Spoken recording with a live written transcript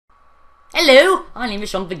Hello, my name is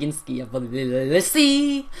Sean Vaginski. Let's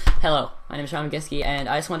see. Hello, my name is Sean Vaginski, and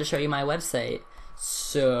I just wanted to show you my website.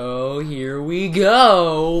 So here we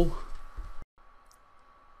go.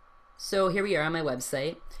 So here we are on my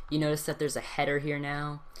website. You notice that there's a header here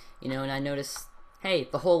now, and I noticed, hey,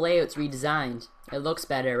 the whole layout's redesigned. It looks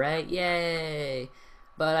better, right? Yay!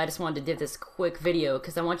 But I just wanted to do this quick video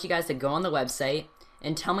because I want you guys to go on the website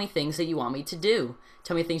and tell me things that you want me to do.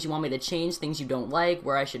 Tell me things you want me to change, things you don't like,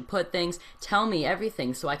 where I should put things. Tell me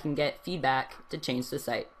everything so I can get feedback to change the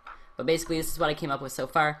site. But basically, this is what I came up with so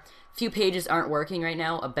far. Few pages aren't working right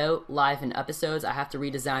now, about, live, and episodes. I have to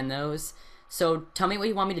redesign those. So tell me what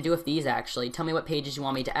you want me to do with these, actually. Tell me what pages you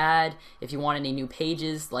want me to add. If you want any new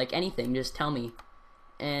pages, like anything, just tell me.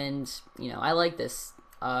 And, I like this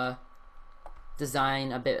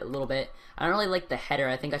design a little bit. I don't really like the header.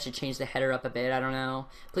 I think I should change the header up a bit. I don't know.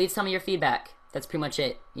 Please tell me your feedback. That's pretty much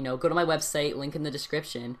it. Go to my website, link in the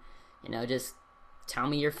description. Just tell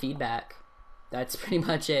me your feedback. That's pretty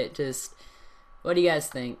much it. Just, what do you guys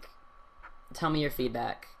think? Tell me your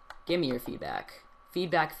feedback. Give me your feedback.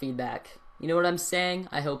 Feedback. You know what I'm saying?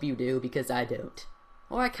 I hope you do, because I don't.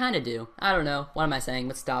 Or I kind of do. I don't know. What am I saying?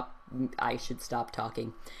 Let's stop. I should stop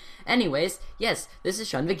talking. Anyways, yes, this is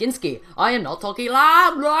Sean Vaginski. I am not talking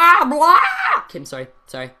blah, blah, blah. Okay, I'm sorry.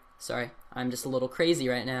 I'm just a little crazy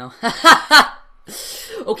right now.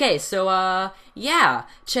 Okay, so, yeah,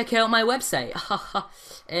 check out my website.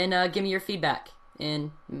 And, give me your feedback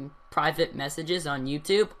in private messages on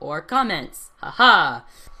YouTube or comments. Haha.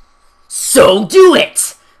 So do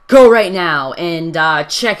it! Go right now and,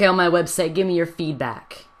 check out my website. Give me your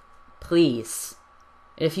feedback. Please.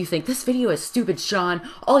 If you think this video is stupid, Sean,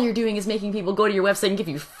 all you're doing is making people go to your website and give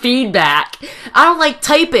you feedback. I don't like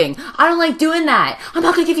typing. I don't like doing that. I'm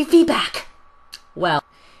not gonna give you feedback. Well,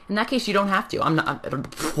 in that case, you don't have to.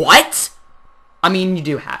 What? I mean, you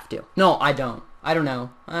do have to. No, I don't. I don't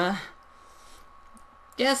know.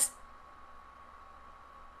 Just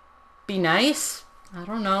be nice. I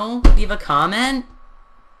don't know. Leave a comment.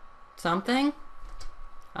 Something.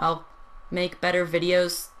 I'll make better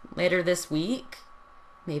videos later this week.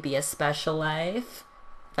 Maybe a special live,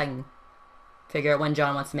 if I can figure out when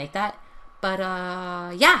John wants to make that. But,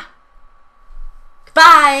 yeah.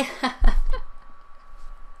 Goodbye!